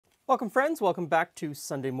Welcome friends, welcome back to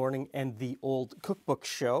Sunday Morning and the Old Cookbook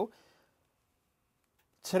Show.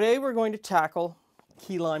 Today we're going to tackle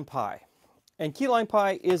key lime pie. And key lime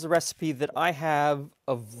pie is a recipe that I have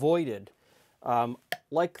avoided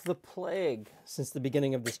like the plague since the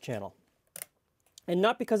beginning of this channel. And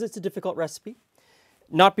not because it's a difficult recipe,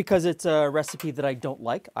 not because it's a recipe that I don't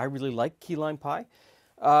like. I really like key lime pie,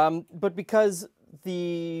 but because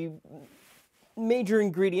the major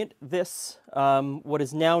ingredient, what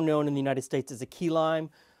is now known in the United States as a key lime,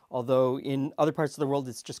 although in other parts of the world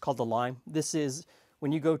it's just called a lime. This is,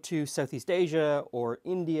 when you go to Southeast Asia or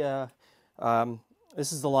India,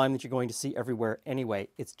 this is the lime that you're going to see everywhere anyway.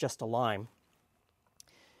 It's just a lime.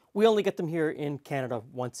 We only get them here in Canada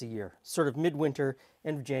once a year, sort of midwinter,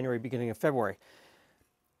 end of January, beginning of February.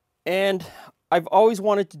 And I've always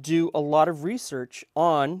wanted to do a lot of research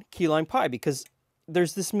on key lime pie because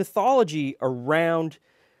there's this mythology around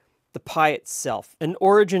the pie itself, an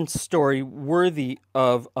origin story worthy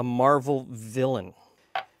of a Marvel villain.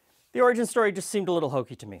 The origin story just seemed a little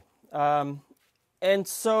hokey to me. And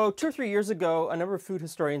so 2 or 3 years ago, a number of food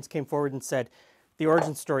historians came forward and said, the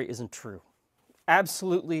origin story isn't true.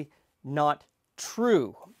 Absolutely not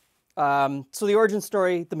true. So the origin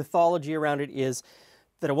story, the mythology around it is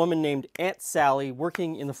that a woman named Aunt Sally,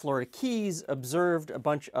 working in the Florida Keys, observed a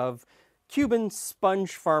bunch of Cuban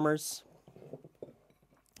sponge farmers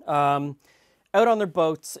out on their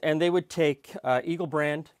boats, and they would take Eagle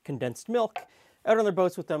brand condensed milk out on their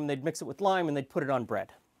boats with them. They'd mix it with lime and they'd put it on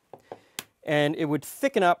bread. And it would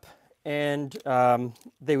thicken up, and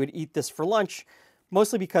they would eat this for lunch,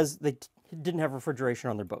 mostly because they didn't have refrigeration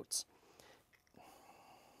on their boats.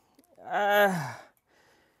 And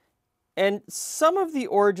some of the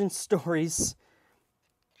origin stories,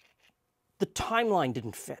 the timeline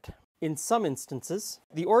didn't fit. In some instances,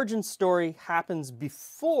 the origin story happens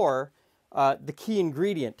before the key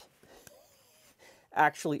ingredient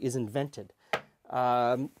actually is invented. So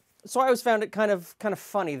I always found it kind of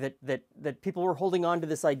funny that people were holding on to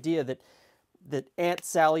this idea that Aunt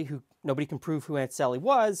Sally, who nobody can prove who Aunt Sally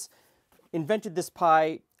was, invented this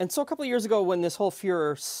pie. And so a couple of years ago, when this whole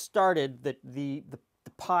furor started, that the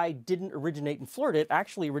pie didn't originate in Florida, it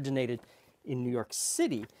actually originated in New York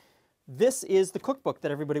City. This is the cookbook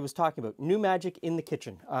that everybody was talking about, New Magic in the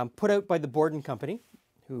Kitchen, put out by the Borden Company,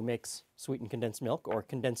 who makes sweetened condensed milk or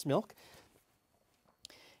condensed milk.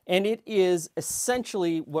 And it is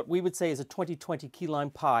essentially what we would say is a 2020 key lime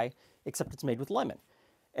pie, except it's made with lemon.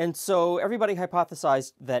 And so everybody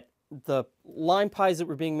hypothesized that the lime pies that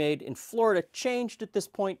were being made in Florida changed at this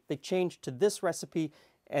point. They changed to this recipe,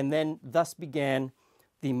 and then thus began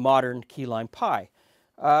the modern key lime pie.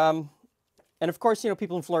 And of course,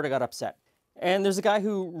 people in Florida got upset. And there's a guy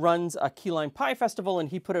who runs a key lime pie festival, and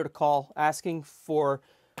he put out a call asking for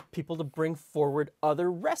people to bring forward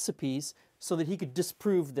other recipes so that he could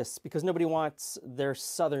disprove this, because nobody wants their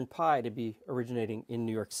southern pie to be originating in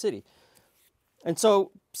New York City. And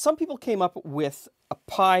so some people came up with a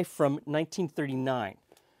pie from 1939.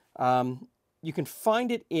 You can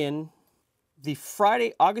find it in the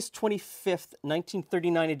Friday, August 25th,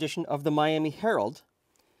 1939 edition of the Miami Herald,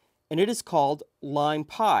 and it is called lime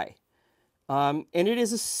pie. And it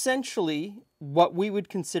is essentially what we would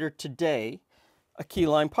consider today a key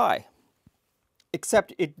lime pie,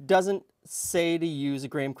 except it doesn't say to use a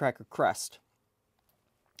graham cracker crust.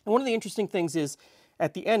 And one of the interesting things is,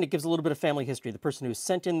 at the end, it gives a little bit of family history. The person who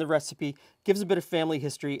sent in the recipe gives a bit of family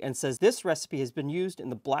history and says, this recipe has been used in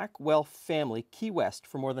the Blackwell family, Key West,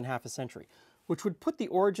 for more than half a century, which would put the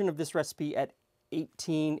origin of this recipe at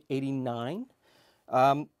 1889,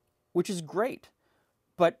 which is great.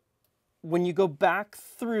 But when you go back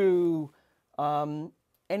through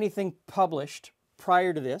anything published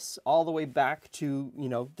prior to this, all the way back to,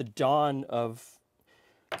 the dawn of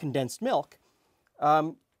condensed milk,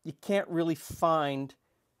 you can't really find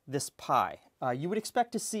this pie. You would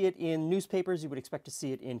expect to see it in newspapers, you would expect to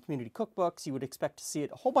see it in community cookbooks, you would expect to see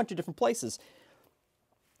it a whole bunch of different places.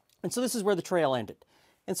 And so this is where the trail ended.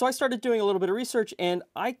 And so I started doing a little bit of research, and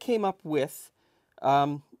I came up with,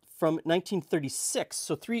 from 1936,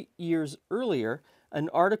 so 3 years earlier, an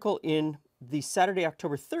article in the Saturday,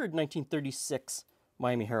 October 3rd, 1936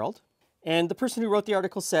 Miami Herald. And the person who wrote the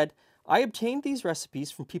article said, I obtained these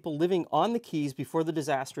recipes from people living on the Keys before the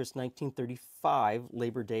disastrous 1935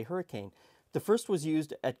 Labor Day hurricane. The first was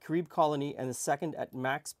used at Caribbee Colony and the second at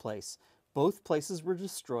Mac's Place. Both places were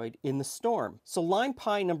destroyed in the storm. So lime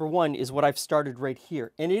pie number 1 is what I've started right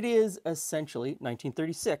here. And it is essentially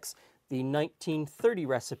 1936, the 1930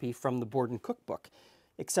 recipe from the Borden Cookbook,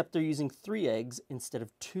 except they're using 3 eggs instead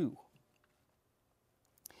of 2.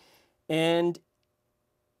 And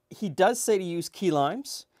he does say to use key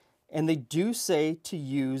limes, and they do say to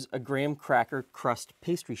use a graham cracker crust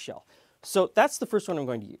pastry shell. So that's the first one I'm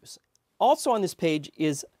going to use. Also on this page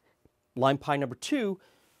is lime pie number 2,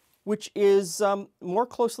 which is more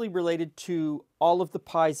closely related to all of the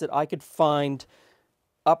pies that I could find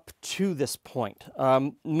up to this point.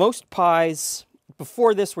 Most pies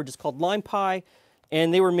before this were just called lime pie,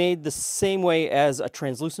 and they were made the same way as a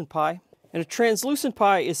translucent pie. And a translucent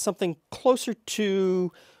pie is something closer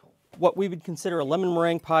to what we would consider a lemon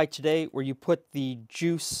meringue pie today, where you put the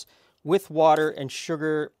juice with water and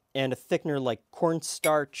sugar and a thickener like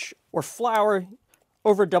cornstarch or flour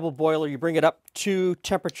over a double boiler. You bring it up to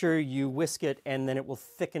temperature, you whisk it, and then it will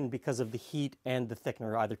thicken because of the heat and the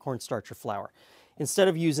thickener, either cornstarch or flour, instead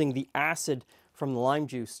of using the acid from the lime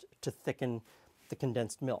juice to thicken the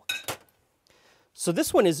condensed milk. So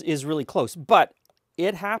this one is really close, but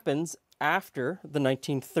it happens after the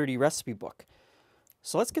 1930 recipe book.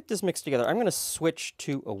 So let's get this mixed together. I'm going to switch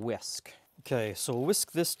to a whisk. Okay, so we'll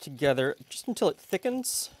whisk this together just until it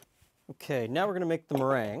thickens. Okay, now we're going to make the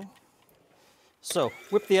meringue. So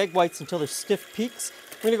whip the egg whites until they're stiff peaks.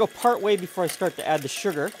 I'm going to go part way before I start to add the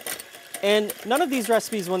sugar. And none of these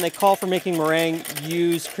recipes, when they call for making meringue,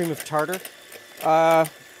 use cream of tartar.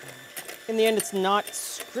 In the end, it's not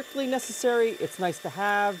strictly necessary. It's nice to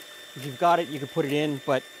have. If you've got it, you can put it in,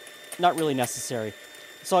 but not really necessary.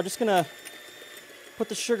 So I'm just going to put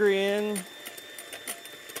the sugar in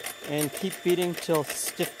and keep beating till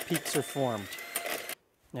stiff peaks are formed.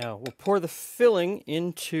 Now we'll pour the filling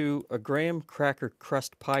into a graham cracker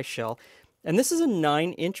crust pie shell. And this is a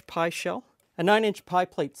 9-inch pie shell. A 9-inch pie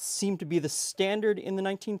plate seemed to be the standard in the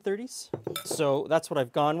 1930s. So that's what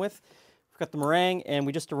I've gone with. We've got the meringue, and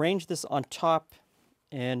we just arrange this on top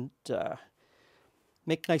and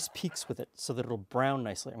make nice peaks with it so that it'll brown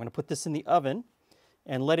nicely. I'm going to put this in the oven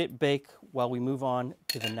and let it bake while we move on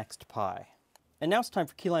to the next pie. And now it's time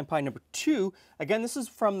for key lime pie number 2. Again, this is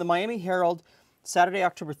from the Miami Herald, Saturday,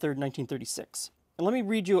 October 3rd, 1936. And let me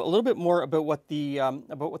read you a little bit more about what the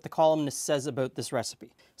columnist says about this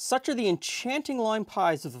recipe. Such are the enchanting lime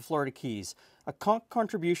pies of the Florida Keys, a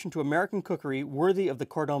contribution to American cookery worthy of the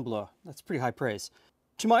cordon bleu. That's pretty high praise.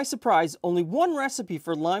 To my surprise, only one recipe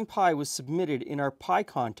for lime pie was submitted in our pie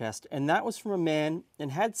contest, and that was from a man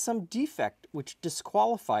and had some defect which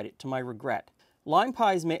disqualified it to my regret. Lime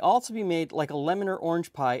pies may also be made like a lemon or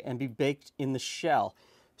orange pie and be baked in the shell.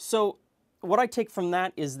 So what I take from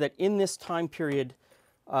that is that in this time period,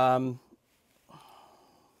 lime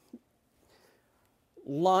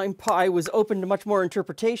pie was open to much more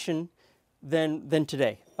interpretation than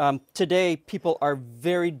today. Today, people are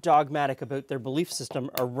very dogmatic about their belief system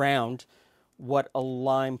around what a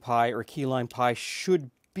lime pie or key lime pie should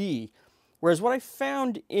be. Whereas what I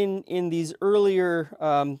found in these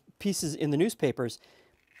earlier pieces in the newspapers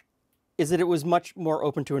is that it was much more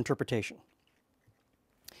open to interpretation.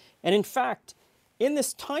 And in fact, in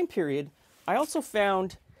this time period, I also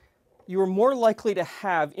found you were more likely to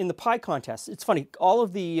have in the pie contest. It's funny, all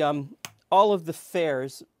of the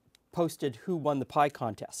fairs posted who won the pie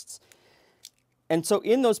contests. And so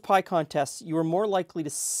in those pie contests, you were more likely to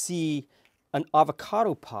see an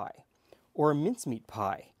avocado pie or a mincemeat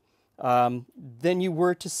pie than you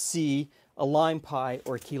were to see a lime pie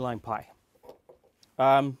or a key lime pie.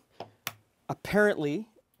 Apparently,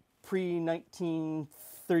 pre-1939,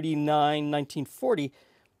 1940,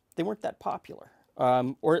 they weren't that popular,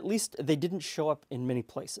 or at least they didn't show up in many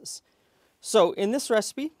places. So in this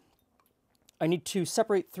recipe, I need to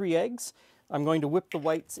separate 3 eggs. I'm going to whip the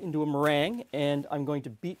whites into a meringue, and I'm going to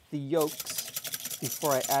beat the yolks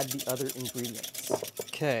before I add the other ingredients.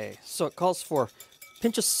 Okay, so it calls for a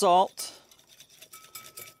pinch of salt,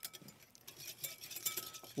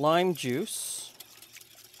 lime juice,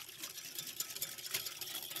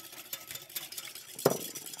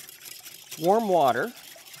 warm water,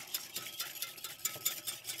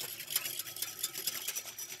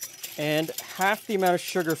 and half the amount of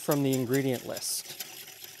sugar from the ingredient list.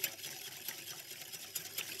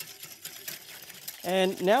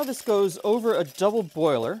 And now this goes over a double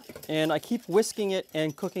boiler, and I keep whisking it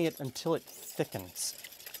and cooking it until it thickens.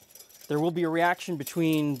 There will be a reaction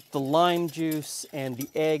between the lime juice and the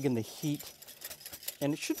egg and the heat,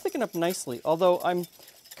 and it should thicken up nicely, although I'm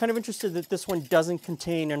kind of interested that this one doesn't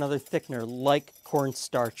contain another thickener like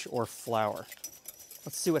cornstarch or flour.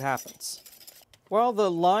 Let's see what happens. While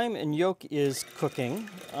the lime and yolk is cooking,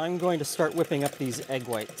 I'm going to start whipping up these egg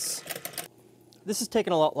whites. This has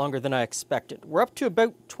taken a lot longer than I expected. We're up to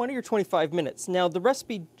about 20 or 25 minutes. Now, the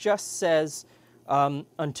recipe just says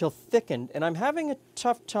until thickened, and I'm having a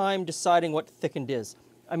tough time deciding what thickened is.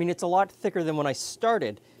 I mean, it's a lot thicker than when I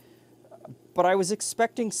started, but I was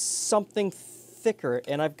expecting something thicker,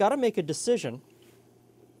 and I've got to make a decision.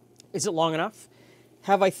 Is it long enough?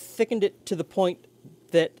 Have I thickened it to the point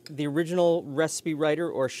that the original recipe writer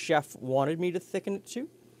or chef wanted me to thicken it to?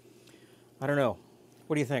 I don't know.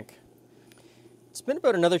 What do you think? It's been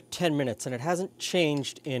about another 10 minutes and it hasn't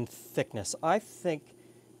changed in thickness. I think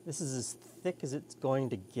this is as thick as it's going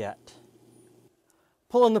to get.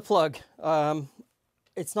 Pulling the plug.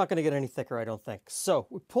 It's not going to get any thicker, I don't think. So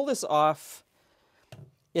we pull this off.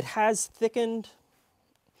 It has thickened.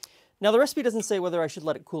 Now the recipe doesn't say whether I should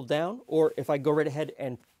let it cool down or if I go right ahead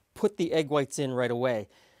and put the egg whites in right away.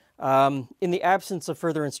 In the absence of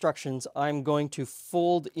further instructions, I'm going to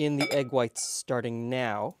fold in the egg whites starting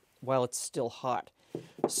now while it's still hot.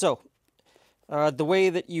 So the way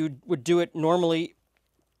that you would do it normally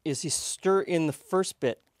is you stir in the first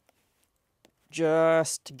bit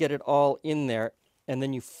just to get it all in there, and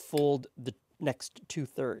then you fold the next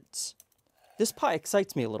 2/3. This pie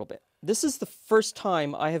excites me a little bit. This is the first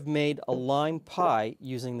time I have made a lime pie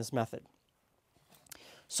using this method.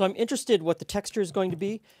 So I'm interested what the texture is going to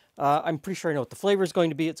be. I'm pretty sure I know what the flavor is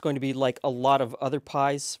going to be. It's going to be like a lot of other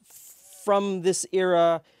pies from this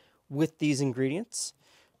era with these ingredients.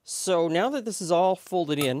 So now that this is all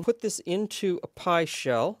folded in, put this into a pie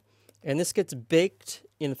shell, and this gets baked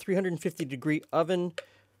in a 350-degree oven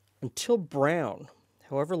until brown,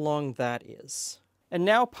 however long that is. And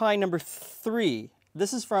now pie number 3.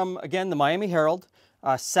 This is from, again, the Miami Herald,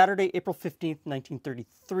 Saturday, April 15th,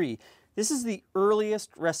 1933. This is the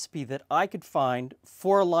earliest recipe that I could find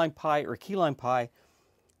for a lime pie or a key lime pie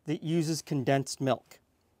that uses condensed milk.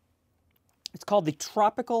 It's called the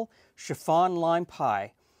Tropical Chiffon Lime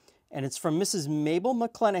Pie, and it's from Mrs. Mabel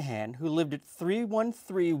McClenahan, who lived at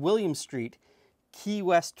 313 William Street, Key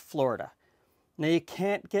West, Florida. Now you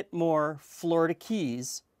can't get more Florida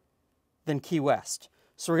Keys than Key West.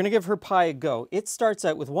 So we're going to give her pie a go. It starts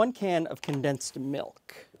out with 1 can of condensed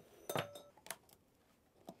milk.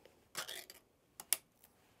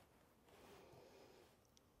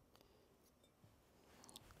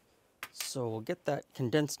 So we'll get that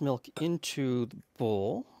condensed milk into the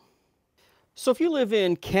bowl. So if you live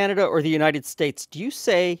in Canada or the United States, do you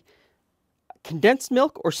say condensed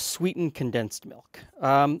milk or sweetened condensed milk?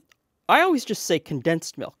 I always just say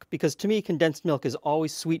condensed milk because to me condensed milk is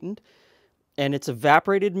always sweetened and it's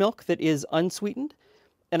evaporated milk that is unsweetened.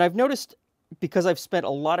 And I've noticed, because I've spent a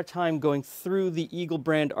lot of time going through the Eagle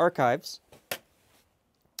brand archives,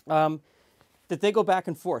 that they go back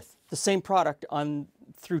and forth. The same product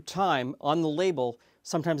through time on the label,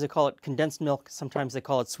 sometimes they call it condensed milk, sometimes they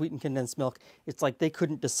call it sweetened condensed milk. It's like they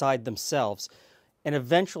couldn't decide themselves. And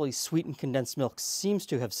eventually sweetened condensed milk seems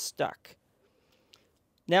to have stuck.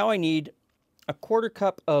 Now I need a 1/4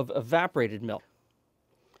 cup of evaporated milk.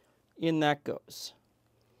 In that goes.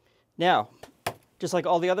 Now, just like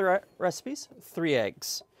all the other recipes, 3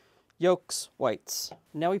 eggs. Yolks, whites.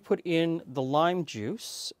 Now we put in the lime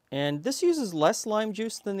juice, and this uses less lime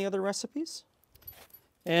juice than the other recipes.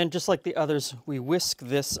 And just like the others, we whisk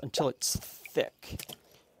this until it's thick.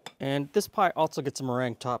 And this pie also gets a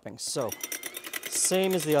meringue topping, so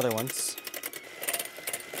same as the other ones.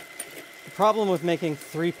 The problem with making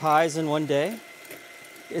 3 pies in one day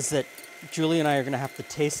is that Julie and I are going to have to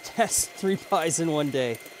taste test 3 pies in one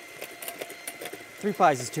day. 3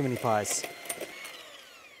 pies is too many pies.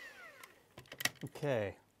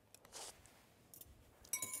 Okay.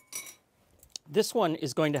 This one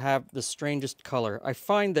is going to have the strangest color. I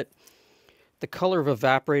find that the color of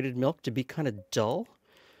evaporated milk to be kind of dull.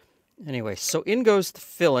 Anyway, so in goes the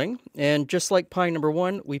filling, and just like pie number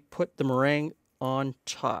 1, we put the meringue on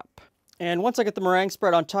top. And once I get the meringue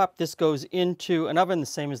spread on top, this goes into an oven the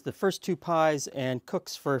same as the first 2 pies and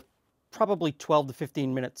cooks for probably 12 to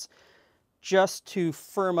 15 minutes just to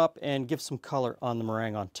firm up and give some color on the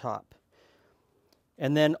meringue on top.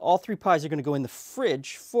 And then all 3 pies are going to go in the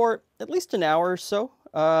fridge for at least an hour or so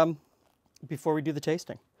before we do the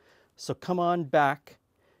tasting. So come on back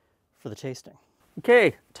for the tasting.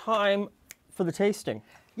 Okay, time for the tasting.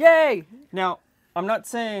 Yay! Now, I'm not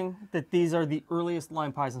saying that these are the earliest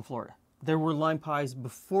lime pies in Florida. There were lime pies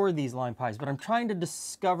before these lime pies, but I'm trying to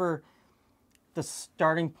discover the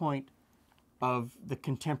starting point of the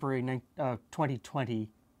contemporary 2020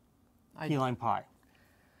 key lime pie.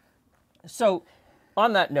 So,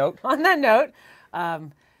 on that note,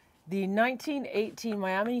 the 1918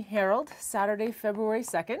 Miami Herald, Saturday, February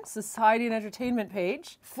 2nd, Society and Entertainment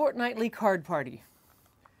page, fortnightly card party.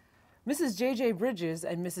 Mrs. J.J. Bridges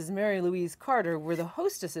and Mrs. Mary Louise Carter were the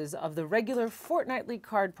hostesses of the regular fortnightly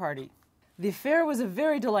card party. The affair was a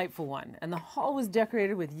very delightful one, and the hall was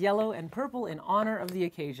decorated with yellow and purple in honor of the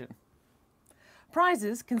occasion.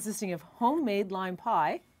 Prizes consisting of homemade lime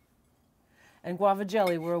pie and guava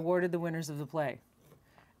jelly were awarded the winners of the play.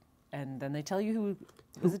 And then they tell you who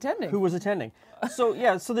was attending. Who was attending. So,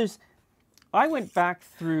 yeah, so there's... I went back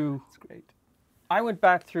through... That's great. I went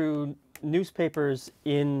back through newspapers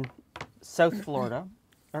in South Florida,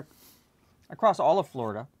 across all of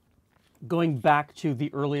Florida, going back to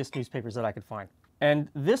the earliest newspapers that I could find. And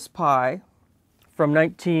this pie from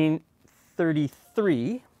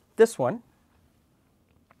 1933, this one,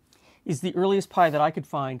 is the earliest pie that I could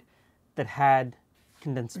find that had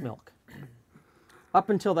condensed milk. Up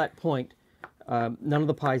until that point, none of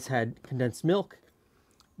the pies had condensed milk.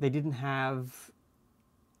 They didn't have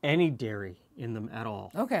any dairy in them at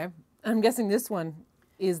all. Okay. I'm guessing this one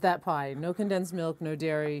is that pie. No condensed milk, no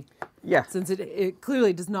dairy. Yeah. Since it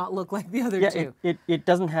clearly does not look like the other two. It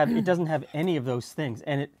doesn't have any of those things,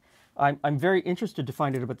 and I'm very interested to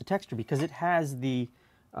find out about the texture because it has the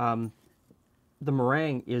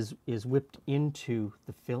meringue is whipped into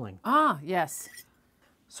the filling. Ah, yes.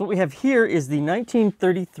 So what we have here is the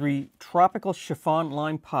 1933 Tropical Chiffon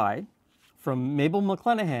Lime Pie from Mabel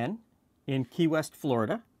McClenahan in Key West,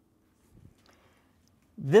 Florida.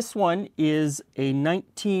 This one is a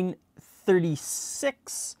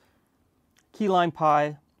 1936 key lime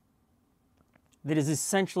pie that is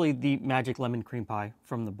essentially the magic lemon cream pie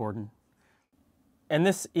from the Borden. And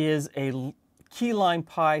this is a key lime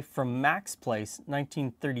pie from Mac's Place,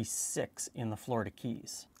 1936 in the Florida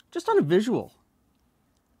Keys. Just on a visual,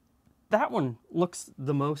 that one looks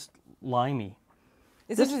the most limey.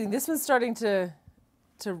 It's interesting. This one's starting to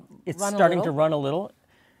It's run starting a to little. run a little,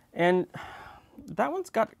 and that one's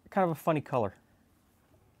got kind of a funny color.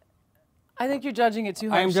 I think you're judging it too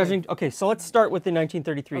I harshly. am judging. Okay, so let's start with the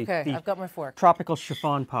 1933. Okay, the I've got my fork. Tropical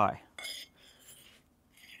Chiffon Pie.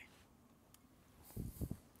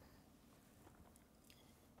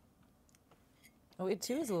 Oh, it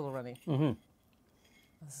too is a little runny. Mm-hmm.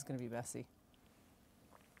 This is going to be messy.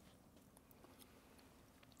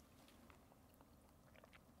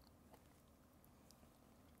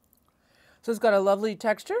 So it's got a lovely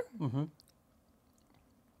texture. Mm-hmm.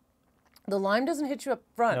 The lime doesn't hit you up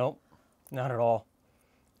front. No, not at all.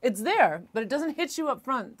 It's there, but it doesn't hit you up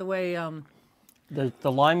front the way...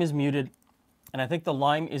 The lime is muted, and I think the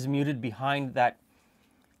lime is muted behind that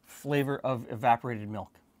flavor of evaporated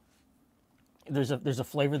milk. There's a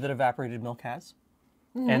flavor that evaporated milk has,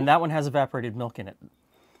 and that one has evaporated milk in it.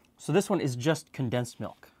 So this one is just condensed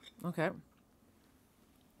milk. Okay.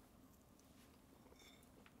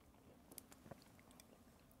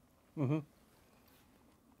 Mm-hmm.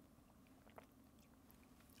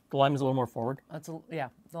 The lime is a little more forward. Yeah,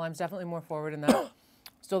 the lime's definitely more forward in that.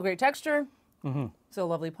 Still great texture. Mm-hmm. Still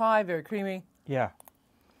lovely pie, very creamy. Yeah.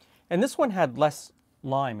 And this one had less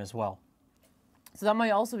lime as well. So that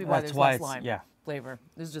might also be why That's there's why less lime yeah. flavor.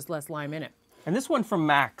 There's just less lime in it. And this one from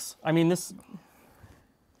Mac's, I mean,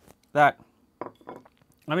 I'm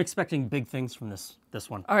expecting big things from this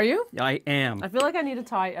one. Are you? I am. I feel like I need a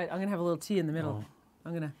tie. I'm going to have a little tea in the middle.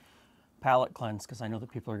 I'm going to... Palate cleanse, because I know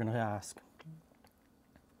that people are going to ask.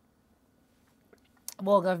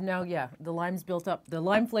 Well, now, yeah, the lime's built up. The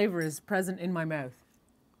lime flavor is present in my mouth.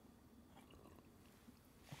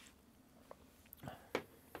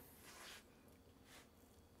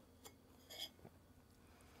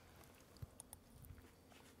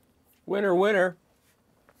 Winner, winner.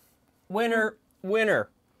 Winner, winner.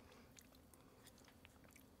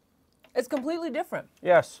 It's completely different.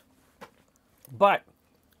 Yes. But,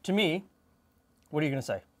 to me, what are you going to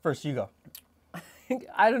say? First, you go.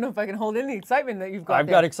 I don't know if I can hold any excitement that you've got. I've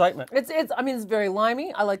got excitement. I mean, it's very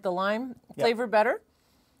limey. I like the lime flavor better.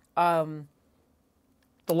 The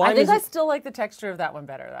lime I think I still like the texture of that one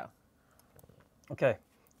better, though. Okay.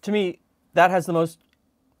 To me, that has the most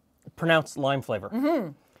pronounced lime flavor.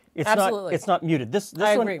 Mm-hmm. Absolutely. It's not muted.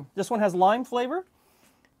 I agree. This one has lime flavor.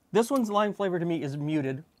 This one's lime flavor to me is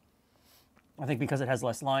muted. I think because it has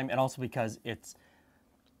less lime and also because it's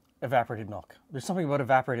evaporated milk. There's something about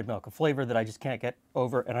evaporated milk, a flavor that I just can't get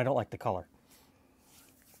over, and I don't like the color.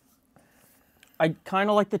 I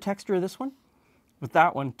kind of like the texture of this one, but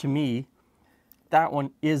that one, to me, that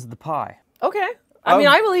one is the pie. Okay. I mean,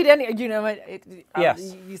 I will eat any,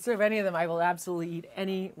 Yes. You serve any of them, I will absolutely eat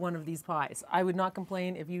any one of these pies. I would not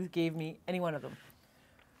complain if you gave me any one of them.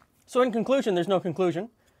 So in conclusion, there's no conclusion.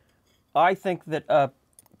 I think that a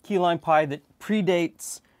key lime pie that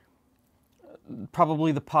predates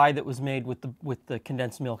probably the pie that was made with the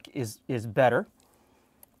condensed milk is better.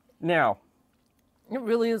 Now, it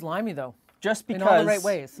really is limey, though. Just because in all the right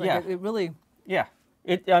ways. Like, yeah, it really. Yeah.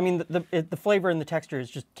 I mean, the flavor and the texture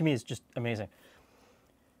is just, to me, is just amazing.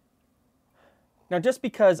 Now, just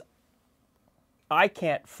because I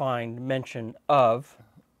can't find mention of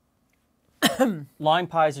lime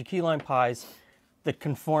pies or key lime pies that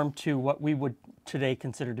conform to what we would today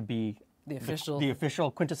consider to be The official. the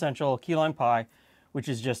official quintessential key lime pie, which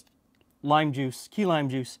is just lime juice, key lime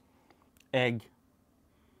juice, egg,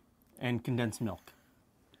 and condensed milk.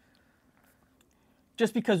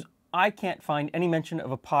 Just because I can't find any mention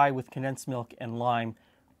of a pie with condensed milk and lime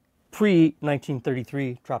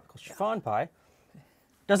pre-1933 tropical chiffon pie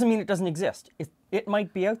doesn't mean it doesn't exist. It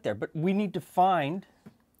might be out there, but we need to find...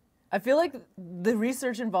 I feel like the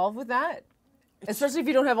research involved with that, especially if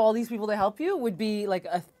you don't have all these people to help you, would be like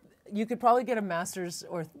you could probably get a master's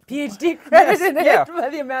or PhD credit in it by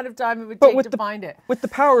the amount of time it would take to find it. With the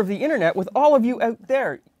power of the internet, with all of you out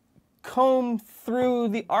there, comb through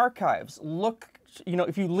the archives. Look,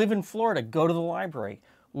 if you live in Florida, go to the library.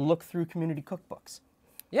 Look through community cookbooks.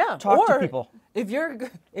 Yeah, Talk to people. If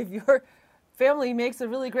your family makes a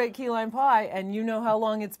really great key lime pie and you know how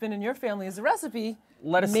long it's been in your family as a recipe,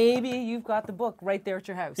 maybe you've got the book right there at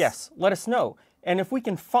your house. Yes, let us know. And if we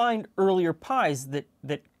can find earlier pies that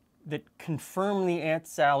confirm the Aunt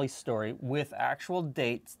Sally story with actual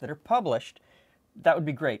dates that are published, that would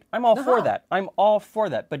be great. I'm all for that. I'm all for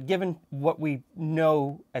that. But given what we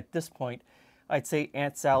know at this point, I'd say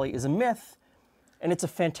Aunt Sally is a myth, and it's a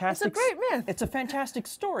fantastic... It's a great myth. It's a fantastic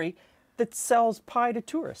story that sells pie to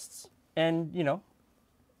tourists. And,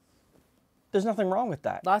 there's nothing wrong with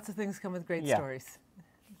that. Lots of things come with great stories.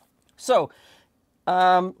 So,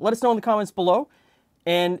 let us know in the comments below,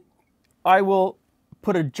 and I will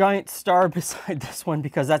put a giant star beside this one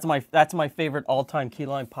because that's my favorite all-time key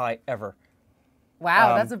lime pie ever.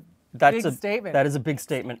 Wow, that's a big statement. That is a big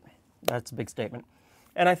statement. That's a big statement.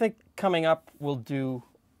 And I think coming up we'll do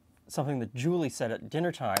something that Julie said at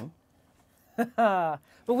dinner time. But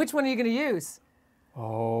which one are you going to use?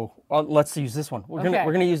 Oh, well, let's use this one. We're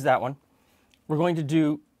going to use that one. We're going to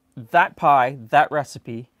do that pie, that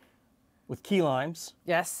recipe, with key limes,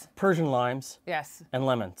 yes, Persian limes, yes, and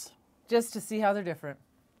lemons. Just to see how they're different.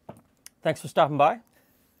 Thanks for stopping by.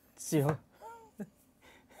 See you. I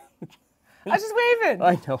was just waving.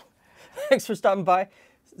 I know. Thanks for stopping by.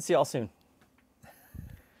 See y'all soon.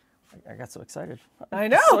 I got so excited. I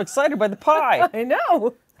know. So excited by the pie. I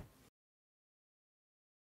know.